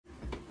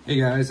Hey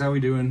guys, how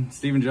we doing?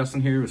 Steve and Justin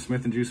here with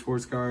Smith & Juice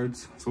Sports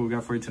Cards. So what we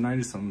got for you tonight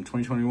is some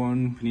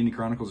 2021 Panini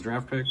Chronicles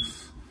draft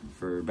picks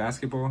for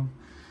basketball.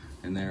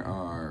 And there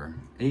are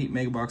 8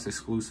 Megabox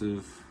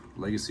exclusive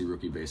Legacy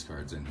rookie base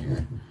cards in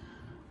here.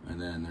 And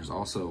then there's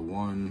also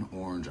 1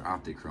 orange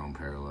Optic Chrome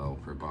parallel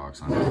per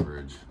box on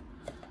average.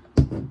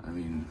 I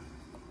mean,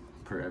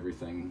 per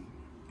everything,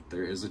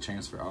 there is a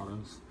chance for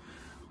autos.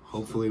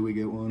 Hopefully we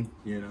get one,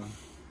 you know.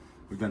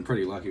 We've been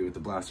pretty lucky with the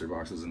blaster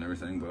boxes and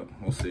everything, but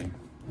we'll see.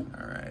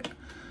 All right,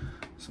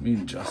 so me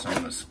and Justin are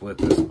gonna split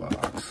this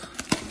box.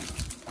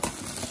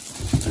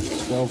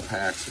 There's 12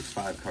 packs, there's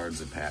 5 cards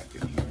a pack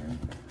in here.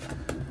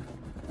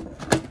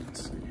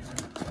 Let's see here.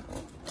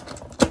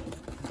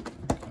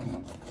 Come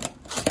on.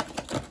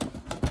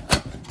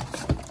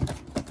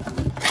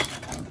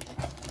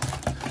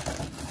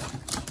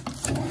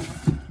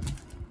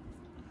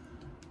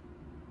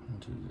 1,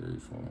 2, 3,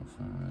 4,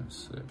 5,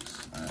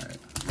 6. All right.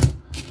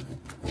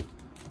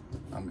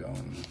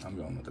 I'm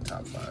going with the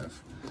top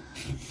 5.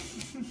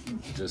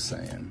 Just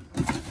saying.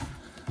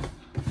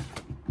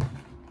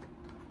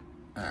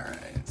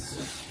 Alright.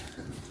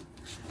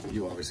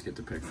 You always get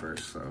to pick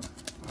first, so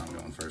I'm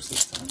going first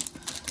this time.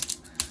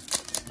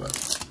 But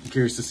I'm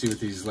curious to see what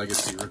these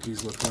Legacy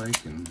rookies look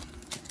like and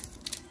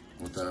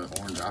with the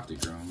orange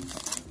Optic Chrome.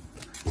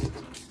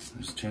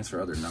 There's a chance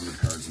for other numbered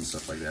cards and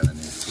stuff like that in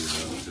these too,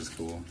 though, which is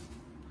cool.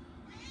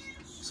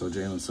 So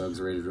Jalen Suggs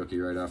rated rookie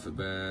right off the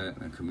bat,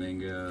 and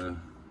Kuminga,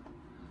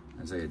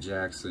 Isaiah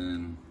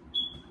Jackson,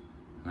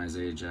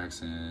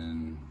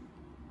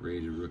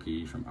 rated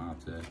rookie from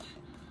Optic,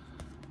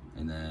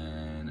 and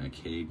then a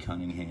Cade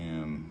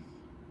Cunningham.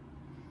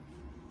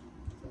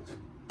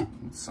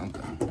 It's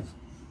something.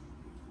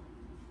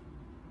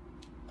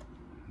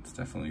 It's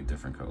definitely a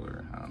different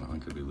color. I don't know, I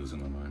could be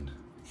losing my mind.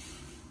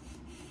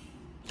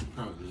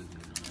 Probably losing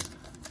your mind.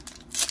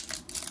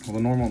 Well,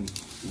 the normal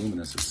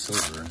luminous is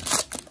silver.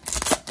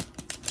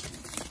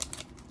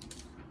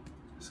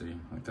 See,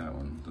 like that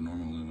one. The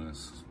normal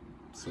luminous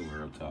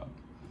silver up top.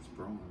 It's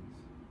bronze.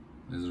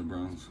 Is it a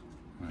bronze?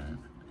 Alright.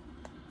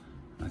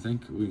 I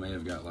think we may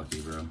have got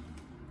lucky, bro.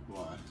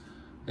 Why?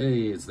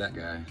 Hey, it's that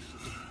guy.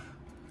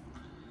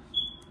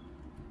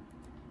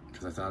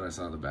 Because I thought I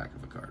saw the back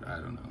of a card. I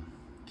don't know.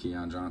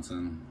 Keon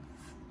Johnson.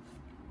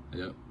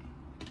 Yep.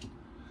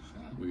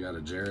 We got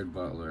a Jared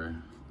Butler.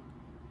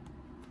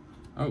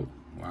 Oh,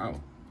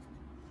 wow.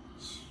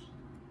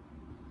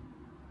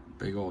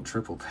 Big old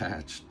triple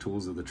patch.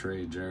 Tools of the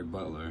trade, Jared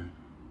Butler.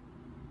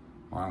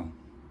 Wow.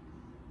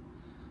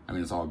 I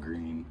mean, it's all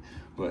green,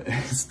 but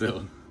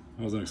still,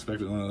 I wasn't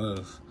expecting one of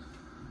those.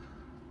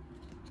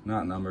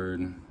 Not numbered,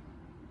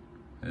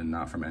 and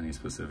not from any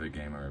specific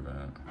game or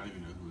event. I don't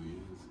even know who he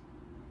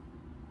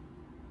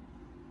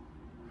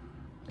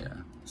is.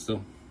 Yeah,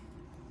 still,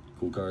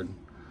 cool card.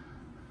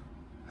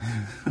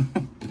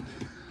 All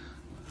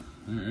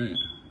right.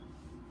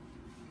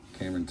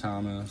 Cameron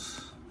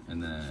Thomas,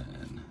 and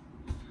then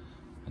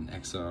an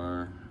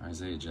XR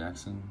Isaiah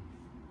Jackson.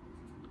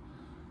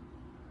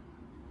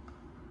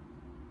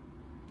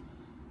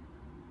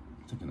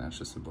 I'm thinking that's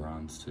just a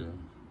bronze too.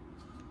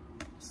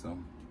 So.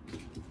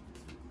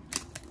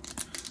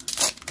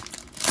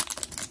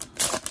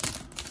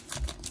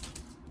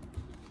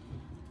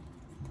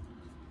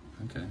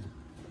 Okay.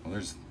 Well,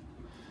 there's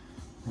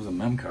a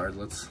mem card.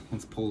 Let's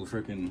pull the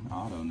freaking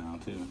auto now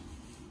too.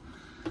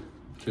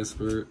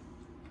 Kispert,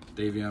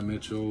 Davion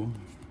Mitchell,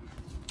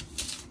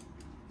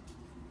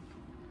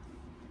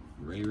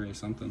 Ray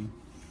something.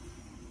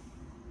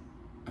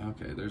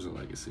 Okay, there's a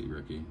Legacy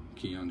rookie.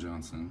 Keon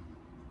Johnson.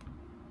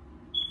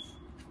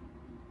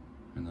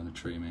 And then a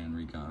Treyman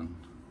Recon.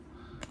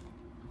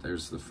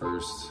 There's the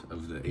first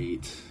of the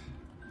 8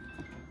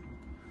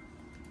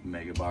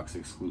 Megabox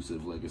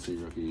exclusive Legacy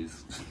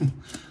rookies.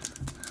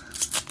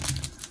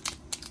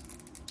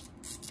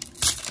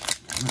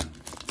 Come on.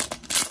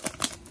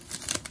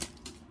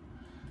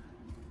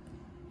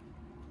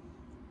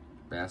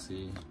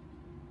 Bassey,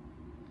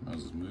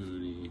 Moses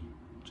Moody,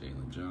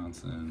 Jalen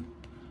Johnson.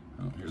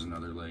 Oh, here's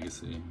another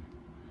Legacy.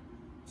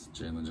 It's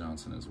Jalen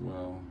Johnson as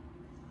well.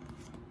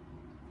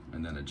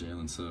 And then a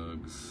Jalen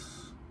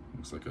Suggs.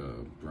 Looks like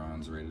a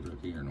bronze rated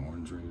rookie or an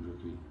orange rated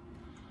rookie.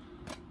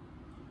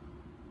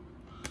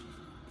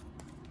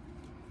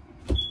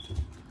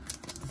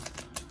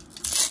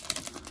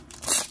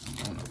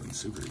 That one opened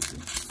super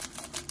easy.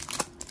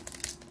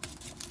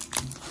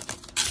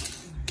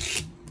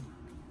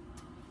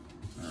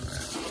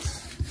 Alright.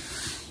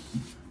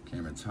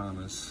 Cameron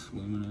Thomas,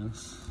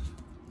 luminous.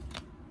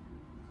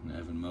 And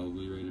Evan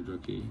Mobley rated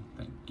rookie.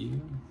 Thank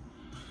you.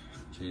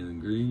 Jalen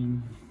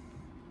Green.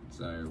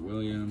 Zaire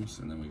Williams,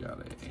 and then we got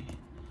a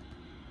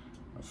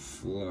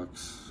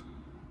Flux,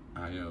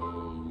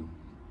 Io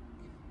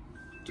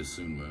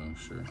Desunmu,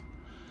 sure,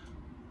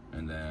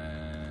 and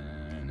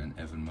then an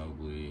Evan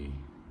Mobley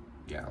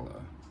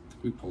Gala. I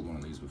think we pulled one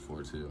of these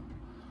before too.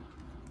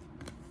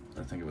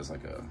 I think it was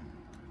like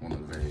one of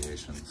the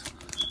variations.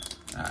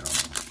 I don't know.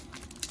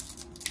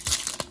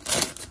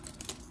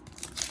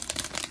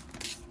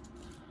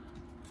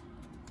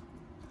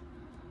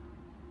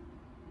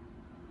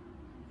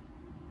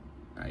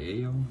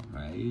 Aye.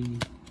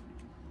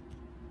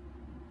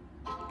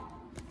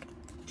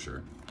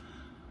 Sure.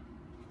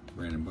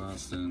 Brandon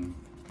Boston.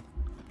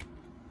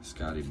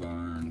 Scotty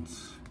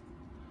Barnes.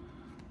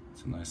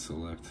 It's a nice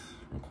select.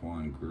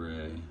 Raquan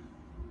Gray.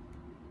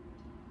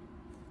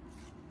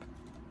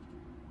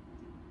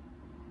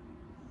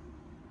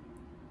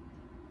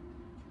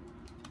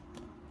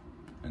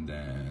 And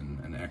then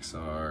an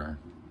XR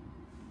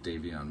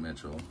Davion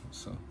Mitchell.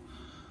 So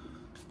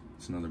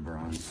it's another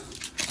bronze.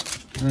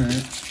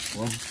 Alright,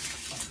 well,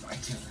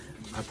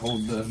 I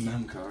pulled the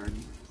mem card.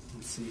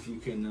 Let's see if you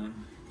can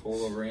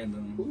pull a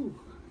random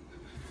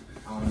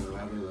honor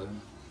out of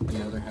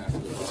the other half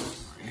of the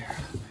box. Yeah.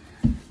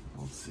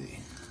 Let's see.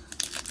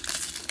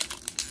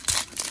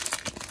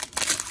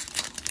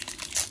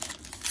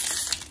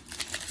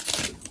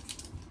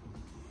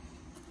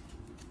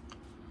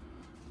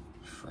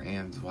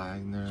 Franz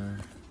Wagner,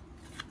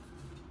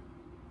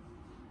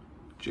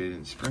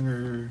 Jaden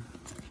Springer,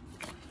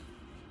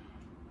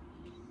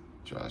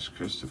 Josh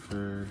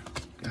Christopher,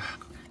 There's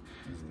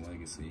a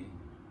legacy.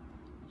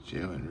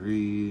 Jalen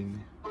Reed,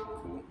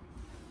 Cool.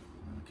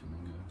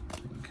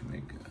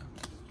 Kaminga.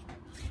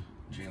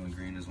 Jalen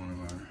Green is one of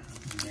our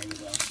mega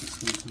box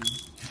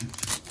exclusives.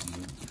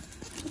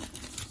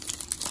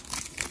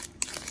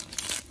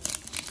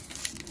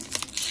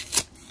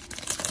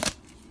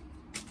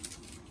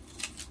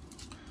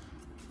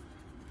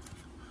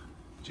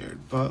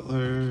 Jared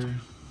Butler,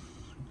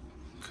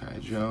 Kai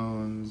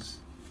Jones.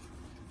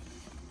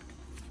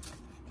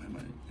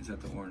 Is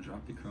that the orange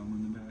Optichrome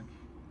in the back?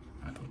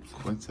 I hope so.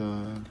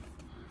 Quinta,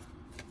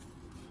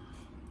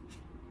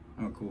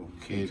 Oh, cool.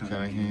 Cade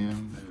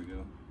Cunningham. There we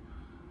go.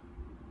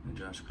 And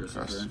Josh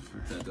Christopher.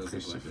 That does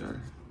look like that.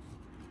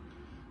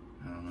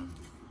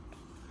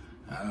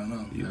 I don't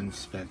know. You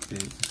inspect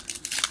it.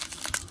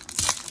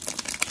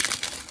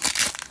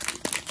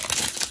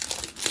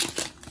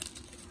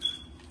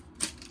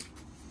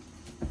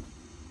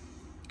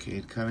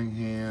 Cade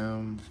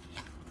Cunningham.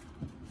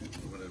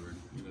 Whatever.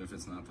 Even if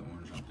it's not the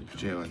orange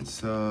Optichrome. Jalen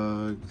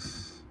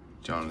Suggs.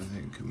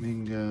 Jonathan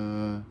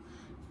Kaminga.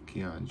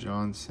 Keon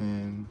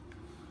Johnson.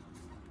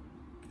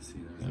 See,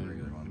 there's a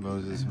regular one.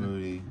 Moses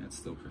Moody. It's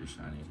still pretty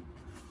shiny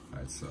by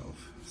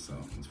itself, so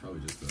it's probably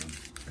just a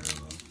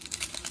parallel.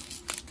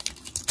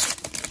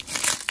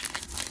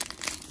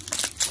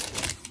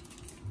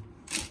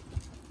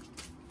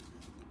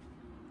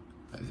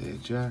 Isaiah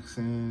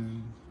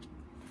Jackson.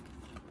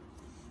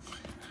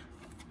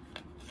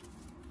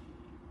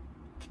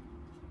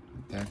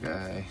 That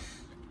guy.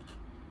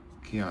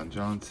 Keon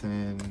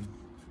Johnson.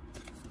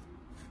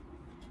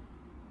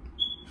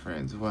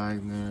 Franz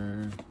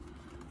Wagner.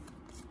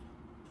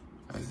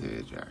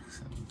 Isaiah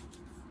Jackson.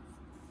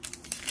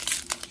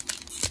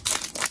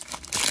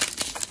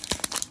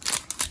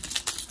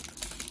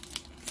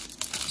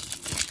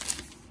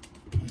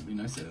 It'd be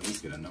nice to at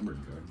least get a numbered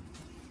card.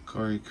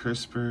 Corey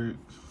Crispert.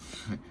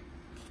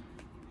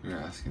 You're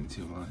asking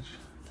too much.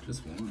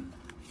 Just one.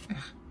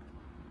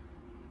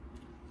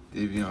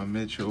 Davion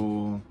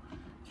Mitchell.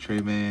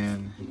 Trey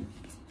Mann.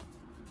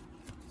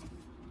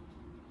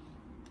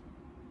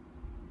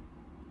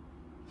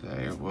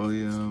 Zaire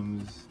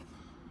Williams.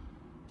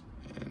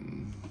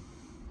 And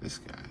this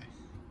guy.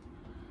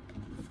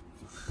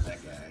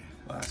 That guy.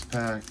 Last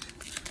pack.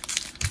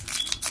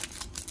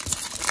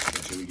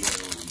 Should we get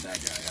that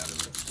guy out of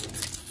it?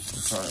 I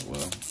probably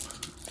will.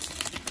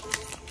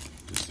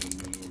 Just zoom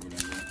in or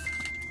whatever.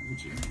 Look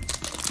at you.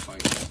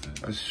 Fight with I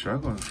that. was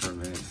struggling for a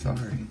minute,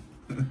 sorry.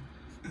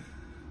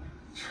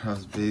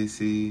 Charles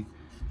Bassey,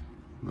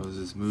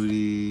 Moses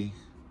Moody,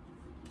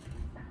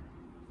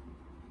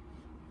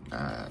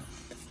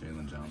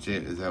 Jalen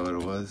Johnson. Is that what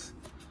it was?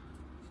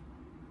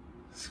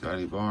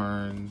 Scotty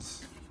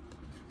Barnes,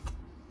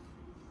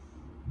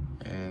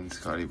 and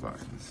Scotty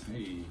Barnes.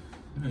 Hey.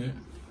 Alright.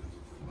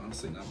 Well,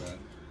 honestly, not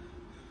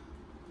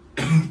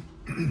bad.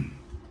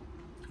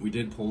 We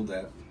did pull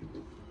the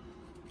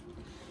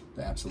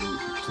absolute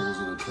tools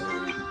of the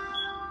trade.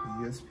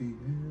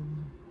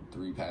 ESPN.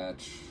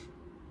 3-patch.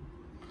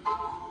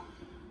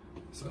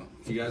 So,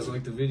 if you guys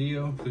like the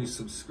video, please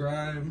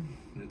subscribe.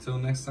 And until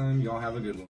next time, y'all have a good one.